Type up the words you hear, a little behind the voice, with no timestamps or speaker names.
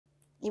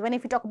Even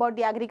if you talk about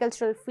the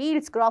agricultural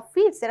fields, crop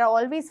fields, there are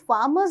always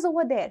farmers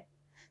over there.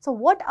 So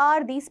what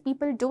are these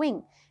people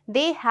doing?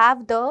 They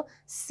have the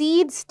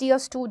seeds, dear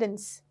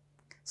students.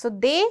 So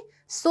they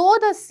sow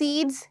the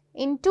seeds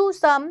into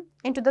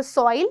the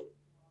soil,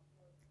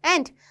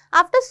 and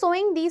after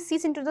sowing these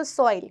seeds into the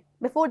soil,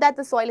 before that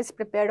the soil is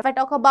prepared. If I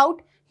talk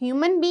about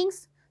human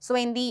beings, so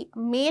in the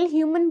male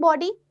human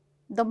body,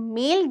 the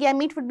male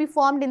gamete would be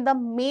formed in the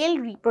male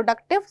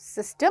reproductive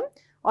system.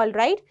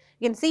 Alright,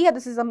 you can see here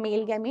this is a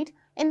male gamete.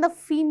 In the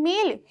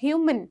female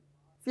human,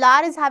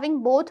 flower is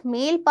having both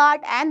male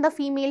part and the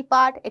female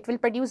part. It will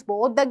produce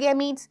both the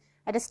gametes.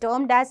 It is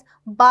termed as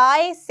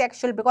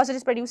bisexual because it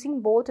is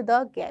producing both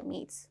the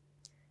gametes.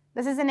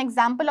 This is an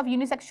example of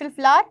unisexual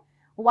flower.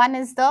 One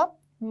is the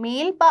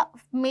male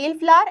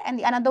flower and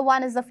the another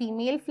one is the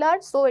female flower.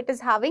 So it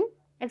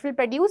will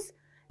produce.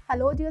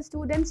 Hello dear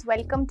students,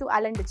 welcome to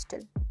Alan Digital.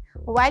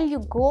 While you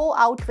go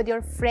out with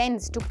your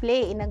friends to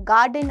play in a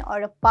garden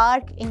or a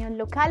park in your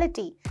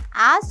locality,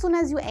 as soon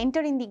as you enter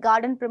in the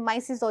garden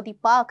premises or the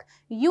park,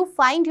 you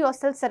find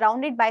yourself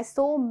surrounded by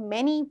so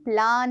many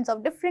plants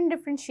of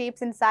different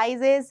shapes and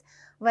sizes,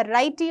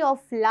 variety of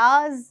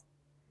flowers.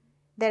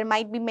 There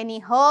might be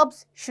many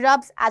herbs,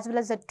 shrubs as well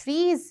as the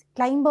trees,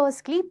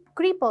 climbers,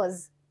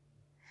 creepers.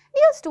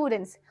 Dear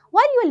students,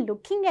 while you are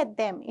looking at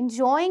them,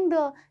 enjoying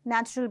the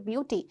natural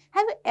beauty,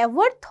 have you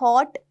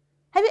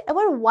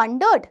ever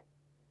wondered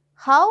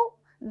how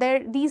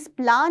these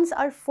plants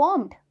are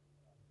formed?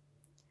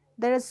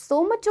 There is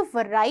so much of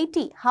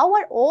variety. How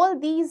are all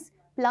these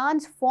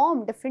plants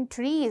formed? Different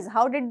trees,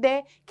 how did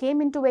they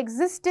came into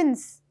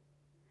existence?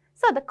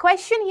 So the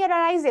question here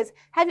arises,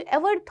 have you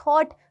ever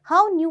thought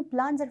how new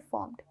plants are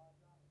formed?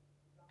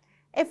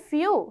 If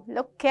you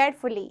look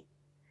carefully,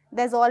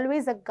 there's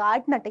always a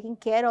gardener taking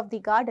care of the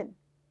garden.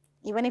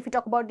 Even if you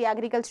talk about the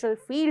agricultural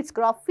fields,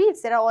 crop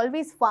fields, there are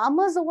always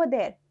farmers over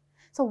there.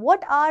 So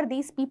what are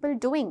these people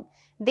doing?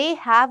 They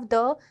have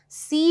the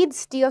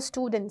seeds, dear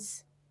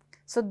students.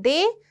 So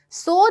they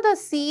sow the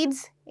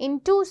seeds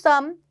into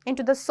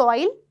the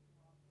soil,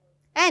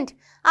 and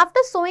after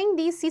sowing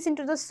these seeds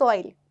into the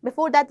soil,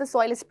 before that the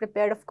soil is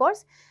prepared of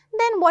course,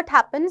 then what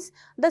happens?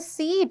 The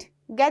seed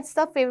gets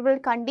the favorable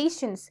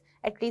conditions.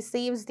 It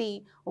receives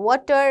the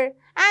water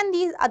and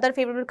these other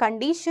favorable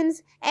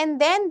conditions, and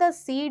then the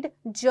seed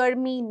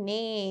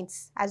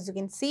germinates, as you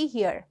can see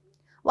here.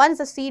 Once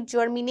the seed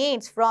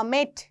germinates from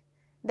it,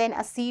 then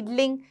a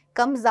seedling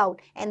comes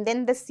out, and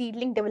then the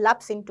seedling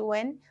develops into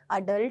an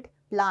adult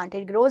plant.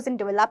 It grows and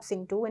develops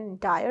into an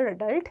entire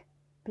adult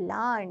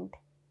plant.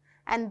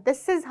 And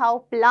this is how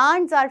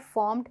plants are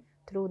formed,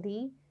 through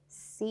the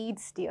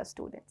seeds, dear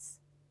students.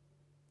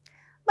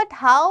 But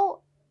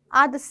how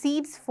are the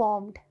seeds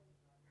formed?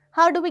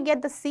 How do we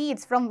get the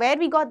seeds? From where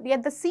we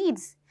get the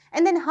seeds?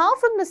 And then how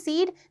from the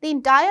seed the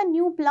entire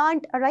new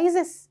plant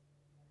arises?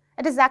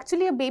 It is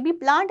actually a baby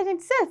plant in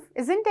itself,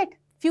 isn't it?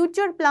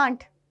 Future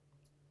plant.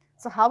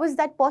 So how is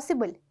that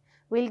possible?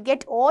 We'll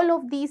get all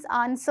of these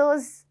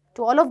answers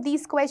to all of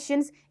these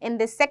questions in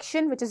this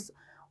section, which is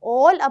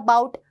all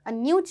about a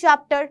new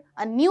chapter,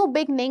 a new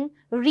beginning,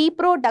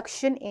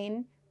 reproduction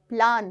in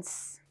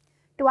plants.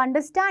 To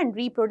understand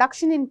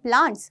reproduction in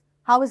plants,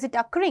 how is it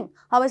occurring?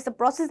 How is the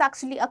process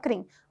actually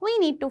occurring? We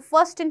need to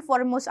first and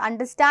foremost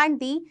understand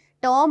the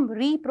term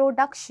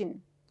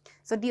reproduction.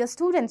 So dear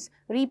students,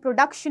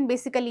 reproduction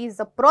basically is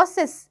the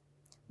process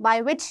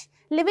by which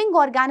living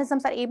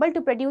organisms are able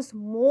to produce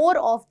more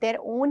of their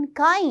own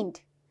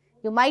kind.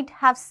 You might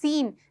have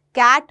seen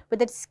cat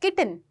with its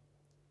kitten,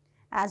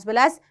 as well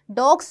as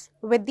dogs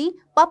with the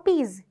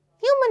puppies,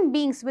 human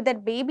beings with their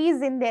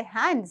babies in their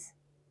hands.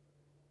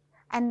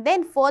 And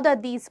then further,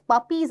 these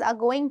puppies are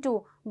going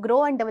to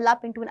grow and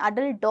develop into an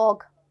adult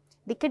dog.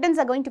 The kittens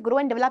are going to grow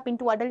and develop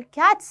into adult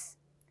cats.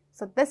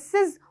 So this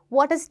is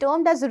what is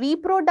termed as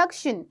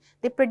reproduction.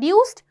 They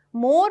produced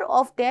more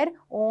of their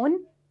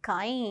own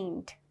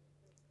kind.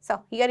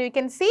 So here you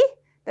can see,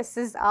 this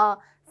is a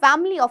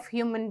family of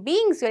human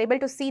beings. You are able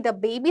to see the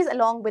babies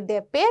along with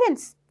their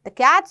parents, the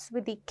cats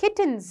with the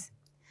kittens.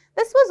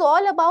 This was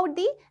all about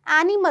the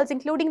animals,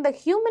 including the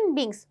human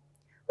beings.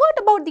 What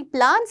about the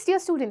plants, dear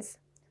students?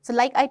 So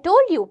like I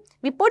told you,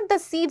 we put the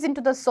seeds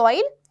into the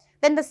soil,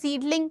 then the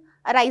seedling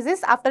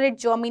arises after it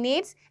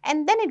germinates,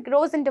 and then it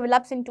grows and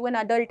develops into an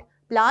adult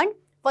plant.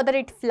 Further,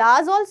 it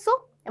flowers also.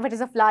 If it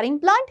is a flowering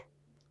plant,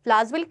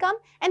 flowers will come,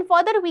 and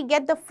further we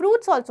get the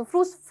fruits also.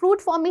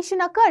 Fruit formation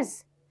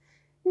occurs.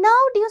 Now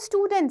dear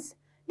students,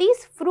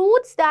 these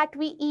fruits that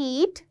we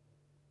eat,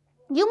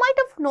 you might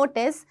have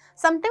noticed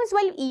sometimes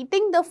while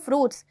eating the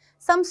fruits,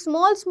 some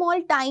small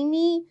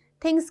tiny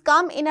things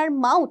come in our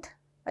mouth,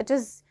 which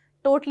is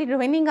totally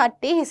ruining our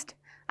taste.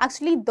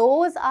 Actually,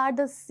 those are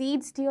the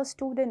seeds, dear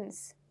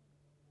students.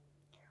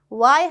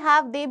 Why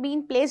have they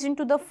been placed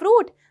into the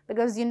fruit?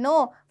 Because you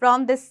know,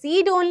 from the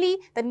seed only,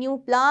 the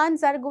new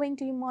plants are going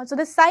to emerge. So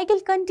the cycle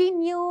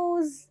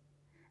continues.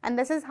 And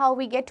this is how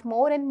we get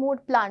more and more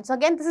plants. So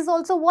again, this is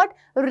also what?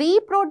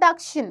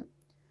 Reproduction.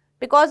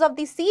 Because of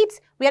the seeds,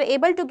 we are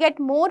able to get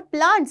more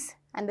plants.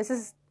 And this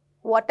is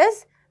what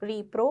is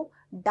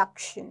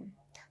reproduction.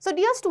 So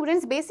dear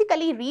students,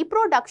 basically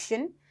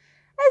reproduction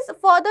is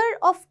further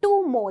of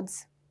two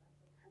modes.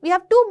 We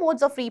have two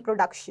modes of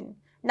reproduction.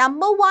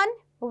 Number one,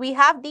 we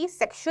have the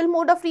sexual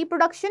mode of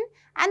reproduction,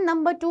 and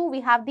number two, we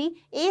have the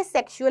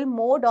asexual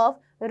mode of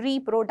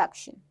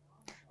reproduction.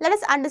 Let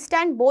us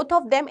understand both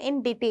of them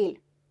in detail.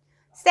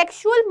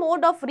 Sexual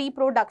mode of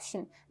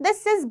reproduction.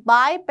 This is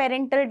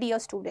biparental, dear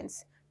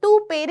students.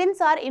 Two parents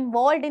are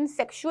involved in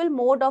sexual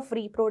mode of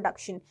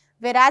reproduction.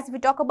 Whereas we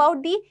talk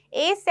about the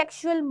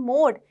asexual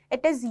mode,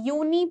 it is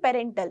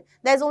uniparental.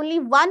 There is only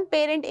one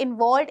parent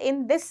involved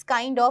in this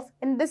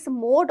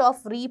mode of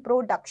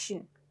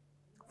reproduction.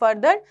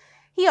 Further,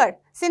 here,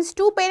 since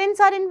two parents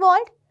are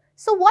involved,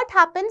 so what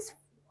happens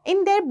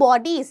in their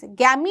bodies?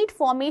 Gamete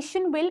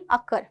formation will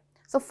occur.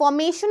 So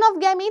formation of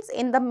gametes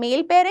in the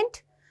male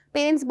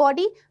parent's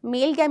body,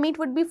 male gamete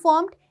would be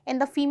formed. In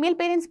the female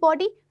parent's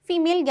body,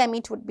 female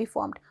gamete would be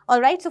formed.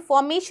 Alright, so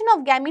formation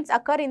of gametes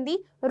occur in the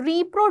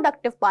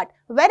reproductive part.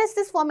 Where is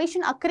this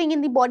formation occurring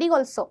in the body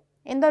also?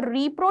 In the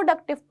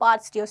reproductive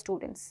parts, dear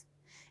students.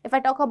 If I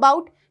talk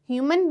about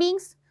human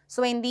beings,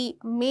 so in the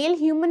male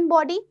human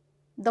body,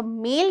 the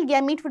male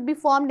gamete would be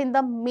formed in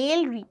the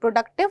male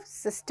reproductive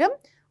system.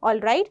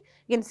 Alright,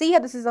 you can see here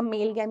this is a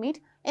male gamete.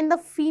 In the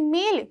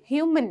female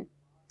human,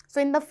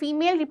 so in the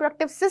female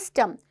reproductive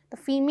system, the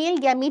female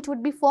gamete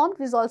would be formed,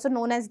 which is also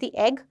known as the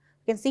egg.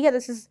 You can see here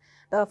this is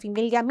the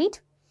female gamete.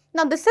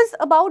 Now this is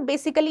about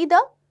basically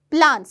the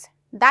plants.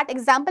 That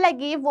example I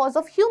gave was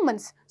of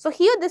humans. So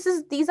here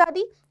these are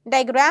the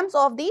diagrams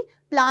of the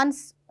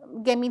plants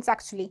gametes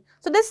actually.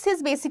 So this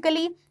is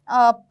basically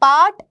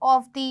part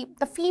of the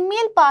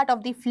female part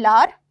of the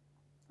flower.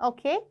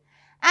 Okay.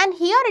 And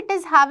here it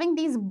is having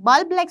these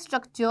bulb-like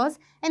structures.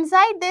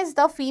 Inside this,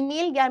 the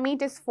female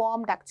gamete is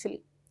formed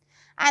actually.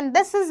 And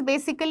this is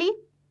basically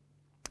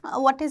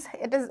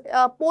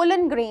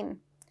pollen grain.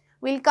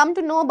 We'll come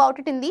to know about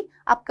it in the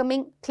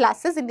upcoming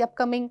classes, in the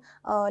upcoming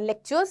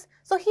lectures.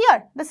 So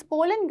here, this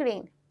pollen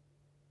grain,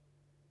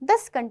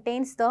 this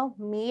contains the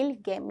male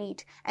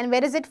gamete. And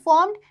where is it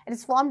formed? It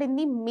is formed in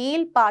the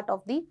male part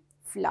of the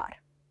flower.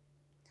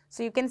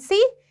 So you can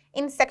see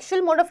in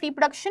sexual mode of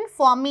reproduction,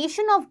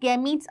 formation of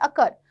gametes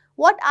occur.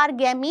 What are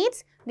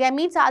gametes?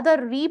 Gametes are the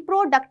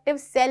reproductive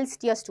cells,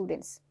 dear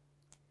students.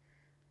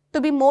 To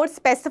be more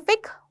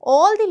specific,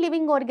 all the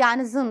living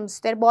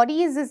organisms, their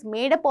body is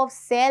made up of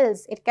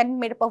cells. It can be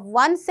made up of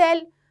one cell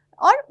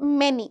or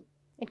many.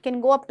 It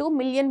can go up to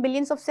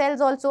billions of cells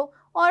also,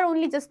 or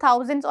only just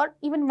thousands or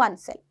even one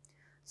cell.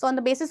 So on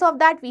the basis of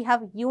that, we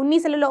have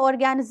unicellular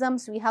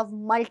organisms, we have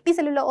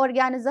multicellular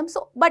organisms.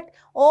 So, but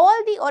all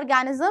the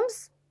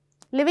organisms,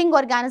 living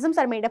organisms,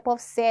 are made up of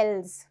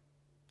cells.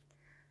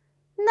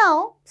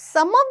 Now,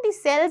 some of the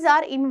cells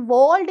are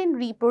involved in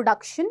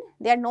reproduction.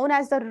 They are known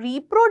as the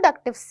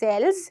reproductive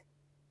cells,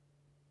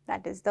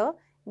 that is the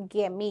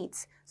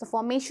gametes. So,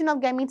 formation of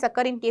gametes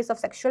occur in case of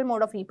sexual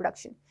mode of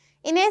reproduction.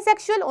 In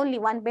asexual, only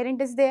one parent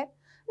is there.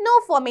 No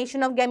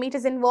formation of gamete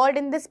is involved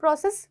in this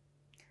process.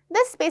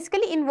 This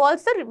basically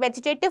involves the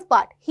vegetative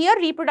part. Here,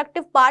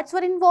 reproductive parts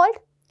were involved,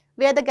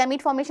 where the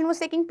gamete formation was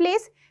taking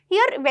place.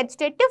 Here,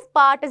 vegetative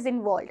part is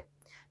involved.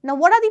 Now,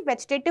 what are the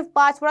vegetative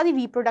parts? What are the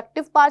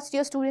reproductive parts,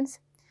 dear students?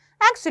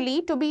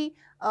 Actually, to be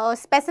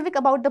specific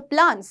about the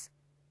plants.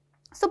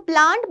 So,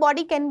 plant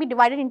body can be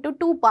divided into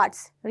two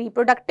parts,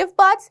 reproductive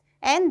parts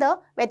and the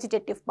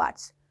vegetative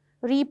parts.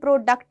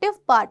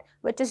 Reproductive part,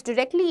 which is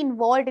directly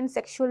involved in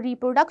sexual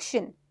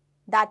reproduction,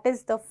 that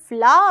is the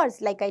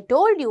flowers. Like I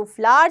told you,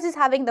 flowers is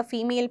having the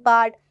female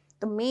part,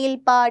 the male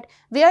part,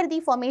 where the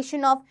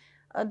formation of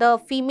the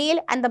female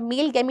and the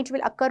male gamete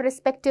will occur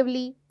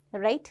respectively,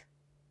 right?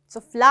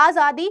 So, flowers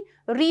are the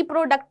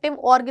reproductive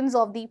organs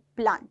of the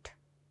plant.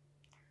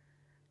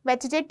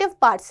 Vegetative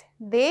parts,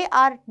 they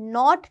are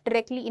not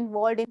directly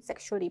involved in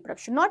sexual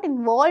reproduction, not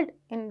involved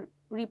in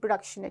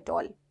reproduction at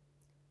all.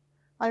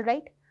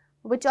 Alright,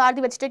 which are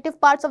the vegetative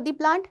parts of the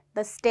plant?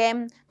 The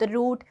stem, the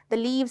root, the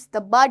leaves,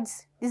 the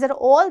buds. These are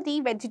all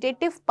the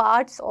vegetative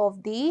parts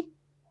of the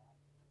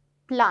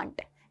plant,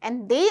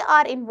 and they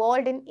are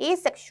involved in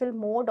asexual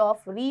mode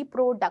of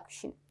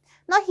reproduction.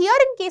 Now here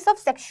in case of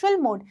sexual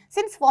mode,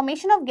 since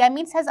formation of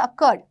gametes has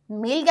occurred,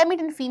 male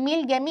gamete and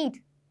female gamete,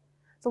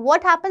 so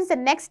what happens? The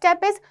next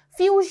step is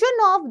fusion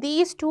of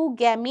these two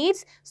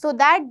gametes, so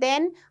that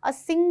then a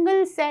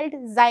single celled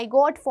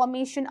zygote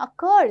formation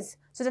occurs.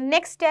 So the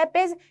next step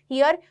is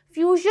here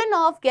fusion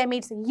of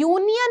gametes,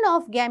 union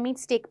of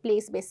gametes take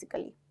place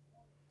basically.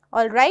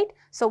 Alright,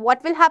 so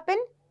what will happen?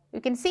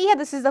 You can see here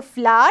this is the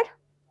flower.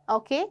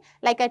 Okay,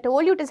 like I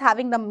told you, it is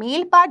having the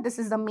male part, this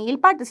is the male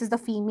part, this is the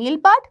female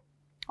part.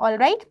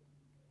 Alright,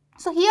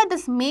 so here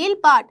this male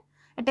part,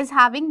 it is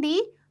having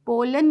the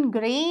pollen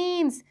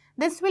grains.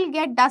 This will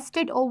get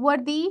dusted over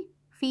the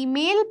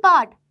female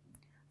part.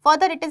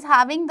 Further, it is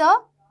having the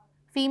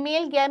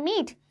female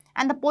gamete,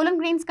 and the pollen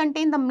grains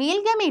contain the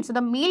male gamete. So,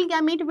 the male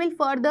gamete will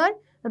further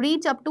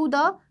reach up to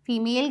the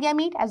female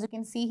gamete, as you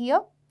can see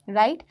here,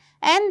 right?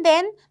 And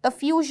then the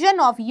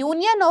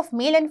union of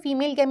male and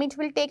female gamete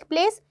will take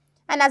place,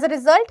 and as a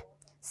result,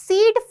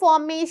 seed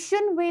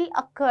formation will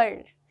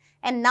occur.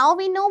 And now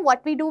we know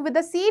what we do with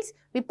the seeds.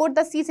 We put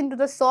the seeds into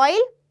the soil,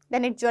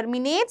 then it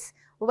germinates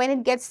when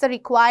it gets the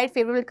required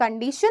favorable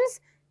conditions,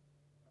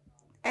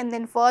 and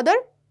then further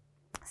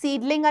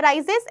seedling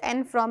arises,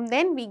 and from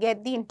then we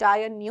get the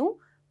entire new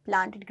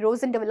plant. It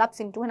grows and develops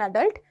into an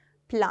adult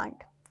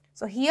plant.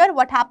 So here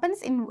what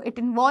happens, it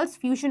involves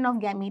fusion of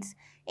gametes.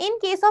 In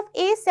case of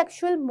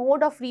asexual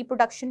mode of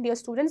reproduction, dear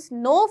students,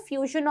 no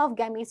fusion of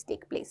gametes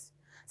take place.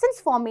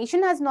 Since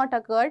formation has not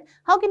occurred,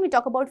 how can we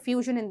talk about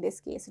fusion in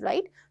this case,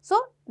 right? So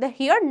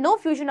here no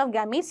fusion of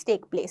gametes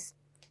take place.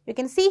 You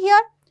can see here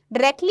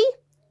directly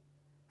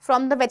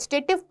from the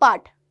vegetative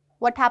part.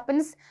 What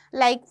happens,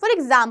 like for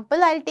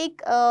example, I'll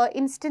take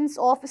instance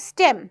of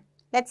stem.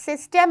 Let's say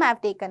stem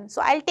I've taken.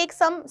 So I'll take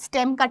some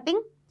stem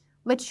cutting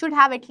which should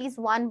have at least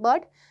one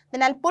bud.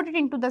 Then I'll put it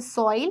into the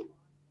soil.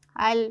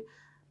 I'll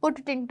put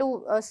it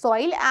into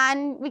soil,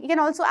 and we can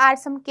also add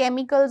some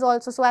chemicals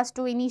also so as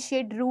to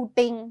initiate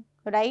rooting,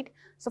 right?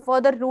 So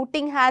further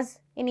rooting has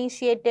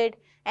initiated,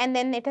 and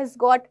then it has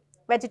got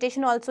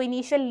vegetation also.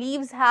 Initial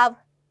leaves have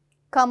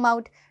come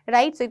out,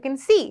 right? So you can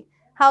see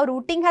how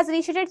rooting has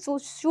initiated, so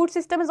shoot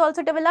system is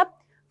also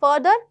developed.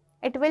 Further,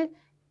 it will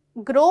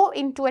grow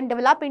into and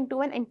develop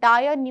into an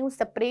entire new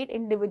separate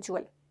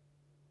individual.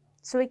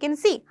 So we can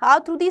see how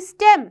through the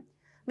stem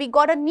we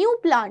got a new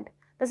plant.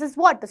 This is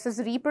what? This is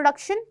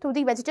reproduction through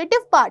the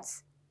vegetative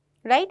parts,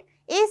 right?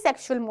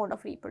 Asexual mode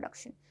of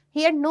reproduction.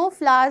 Here no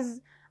flowers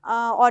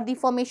or the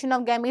formation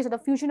of gametes or the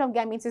fusion of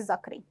gametes is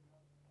occurring.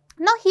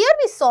 Now here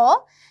we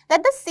saw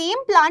that the same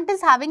plant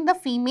is having the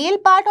female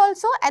part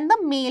also and the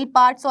male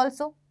parts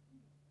also.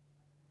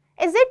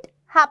 Is it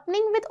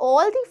happening with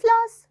all the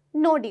flowers?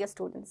 No, dear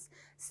students.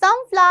 Some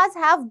flowers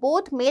have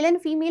both male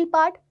and female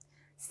part.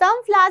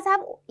 Some flowers have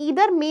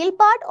either male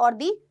part or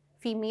the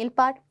female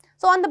part.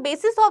 So on the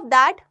basis of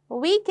that,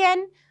 we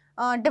can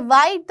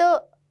divide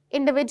the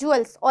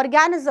individuals,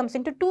 organisms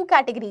into two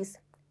categories.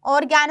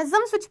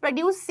 Organisms which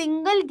produce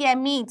single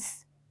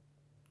gametes,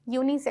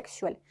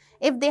 unisexual.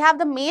 If they have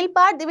the male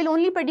part, they will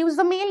only produce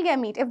the male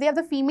gamete. If they have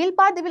the female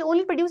part, they will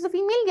only produce the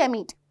female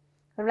gamete,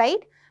 right?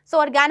 So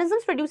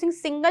organisms producing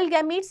single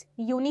gametes,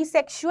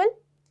 unisexual,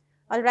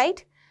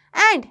 alright,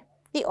 and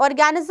the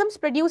organisms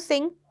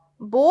producing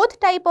both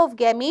type of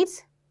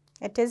gametes,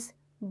 it is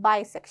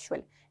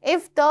bisexual.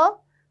 If the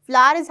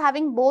flower is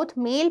having both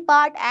male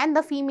part and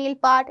the female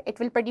part, it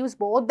will produce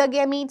both the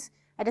gametes.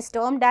 It is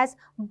termed as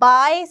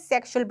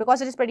bisexual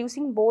because it is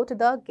producing both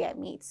the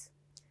gametes.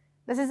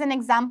 This is an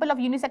example of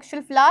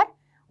unisexual flower.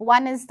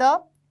 One is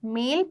the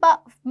male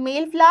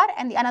flower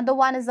and the another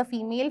one is the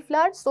female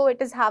flower. So it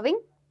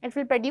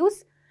will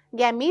produce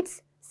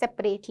gametes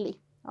separately.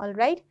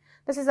 Alright.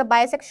 This is a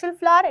bisexual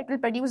flower. It will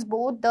produce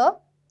both the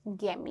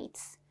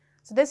gametes.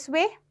 So this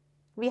way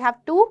we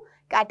have two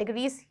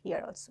categories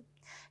here also.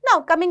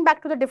 Now coming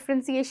back to the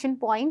differentiation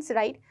points,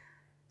 right.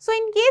 So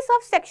in case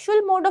of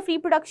sexual mode of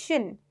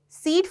reproduction,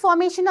 seed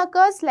formation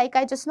occurs like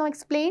I just now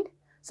explained.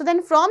 So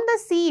then from the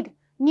seed,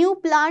 new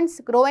plants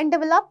grow and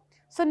develop.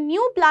 So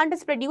new plant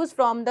is produced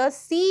from the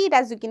seed,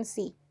 as you can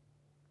see.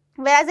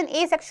 Whereas in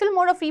asexual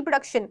mode of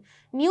reproduction,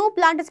 new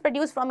plant is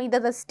produced from either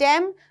the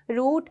stem,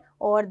 root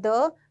or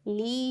the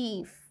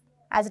leaf,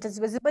 as it is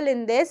visible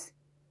in this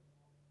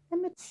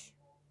image,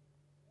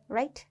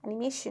 right,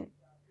 animation.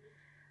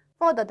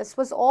 Further, this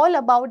was all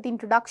about the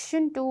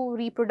introduction to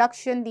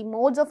reproduction, the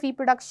modes of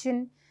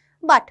reproduction,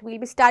 but we will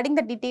be studying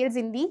the details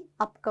in the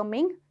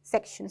upcoming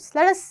sections.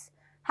 Let us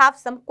have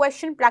some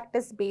question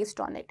practice based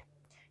on it.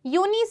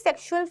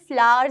 Unisexual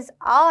flowers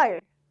are,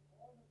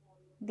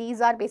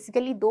 these are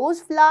basically those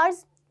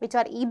flowers which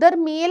are either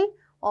male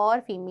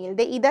or female.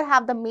 They either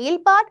have the male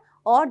part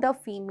or the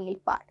female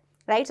part,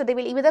 right? So they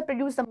will either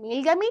produce the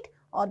male gamete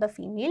or the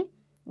female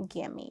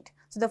gamete.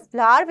 So the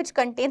flower which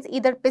contains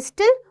either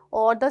pistil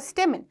or the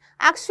stamen.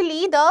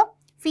 Actually, the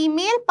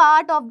female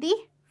part of the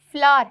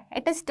flower,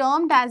 it is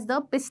termed as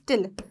the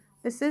pistil.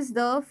 This is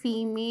the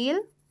female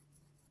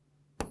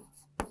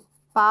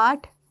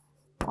part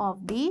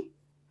of the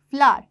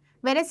flower.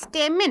 Whereas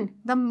stamen,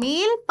 the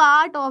male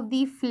part of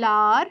the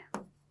flower,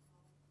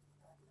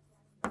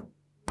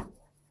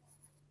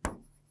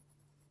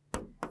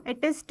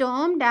 it is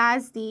termed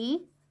as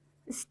the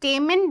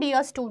stamen,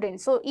 dear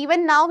students. So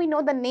even now we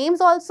know the names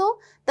also.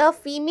 The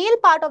female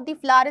part of the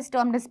flower is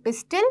termed as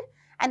pistil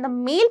and the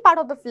male part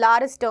of the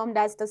flower is termed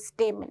as the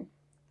stamen.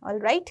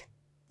 Alright.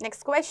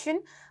 Next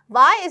question.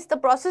 Why is the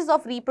process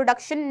of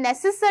reproduction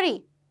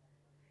necessary?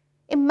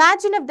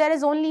 Imagine if there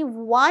is only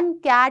one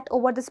cat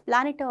over this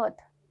planet Earth.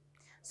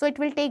 So it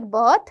will take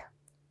birth,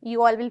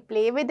 you all will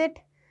play with it,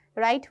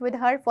 right, with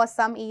her for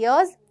some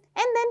years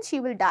and then she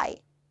will die.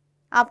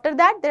 After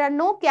that, there are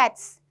no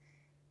cats.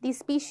 The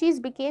species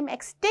became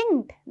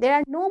extinct. There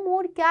are no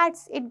more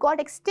cats. It got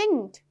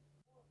extinct.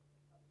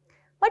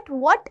 But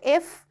what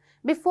if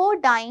before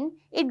dying,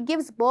 it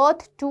gives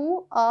birth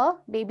to a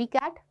baby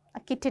cat, a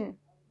kitten?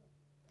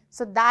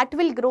 So that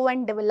will grow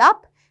and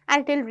develop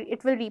and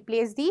it will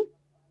replace the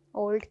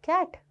old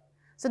cat.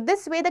 So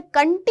this way the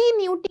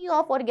continuity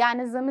of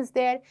organism is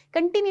there,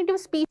 continuity of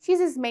species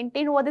is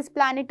maintained over this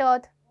planet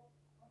Earth.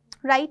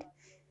 right?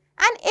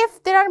 And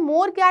if there are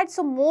more cats,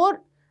 so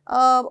more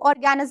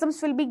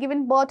organisms will be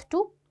given birth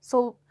to.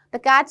 So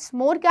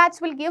more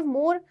cats will give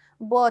more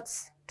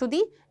births to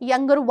the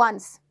younger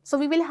ones. So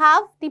we will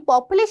have the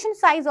population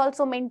size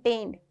also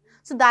maintained.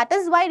 So that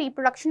is why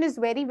reproduction is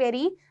very,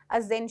 very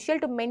essential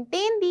to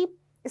maintain the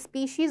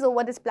species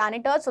over this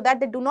planet Earth so that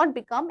they do not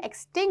become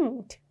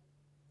extinct.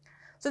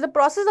 So the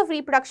process of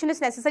reproduction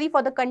is necessary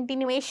for the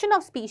continuation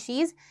of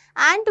species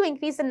and to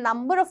increase the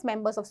number of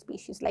members of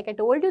species. Like I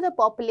told you, the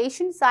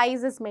population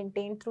size is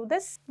maintained through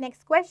this.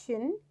 Next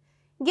question.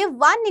 Give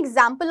one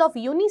example of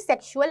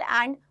unisexual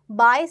and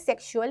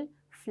bisexual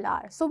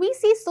flower. So we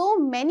see so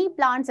many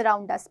plants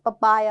around us,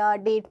 papaya,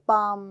 date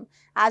palm,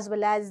 as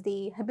well as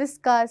the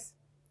hibiscus.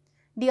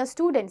 Dear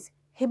students,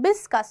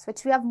 hibiscus,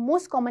 which we have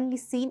most commonly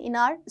seen in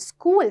our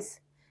schools,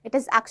 it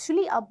is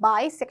actually a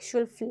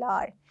bisexual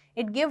flower.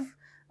 It gives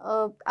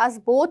us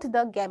both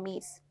the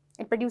gametes.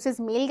 It produces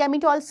male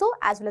gamete also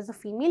as well as a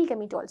female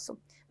gamete also.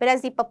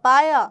 Whereas the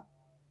papaya,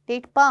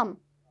 date palm,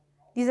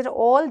 these are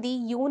all the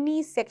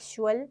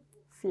unisexual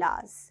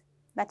flowers.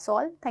 That's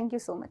all. Thank you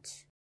so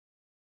much.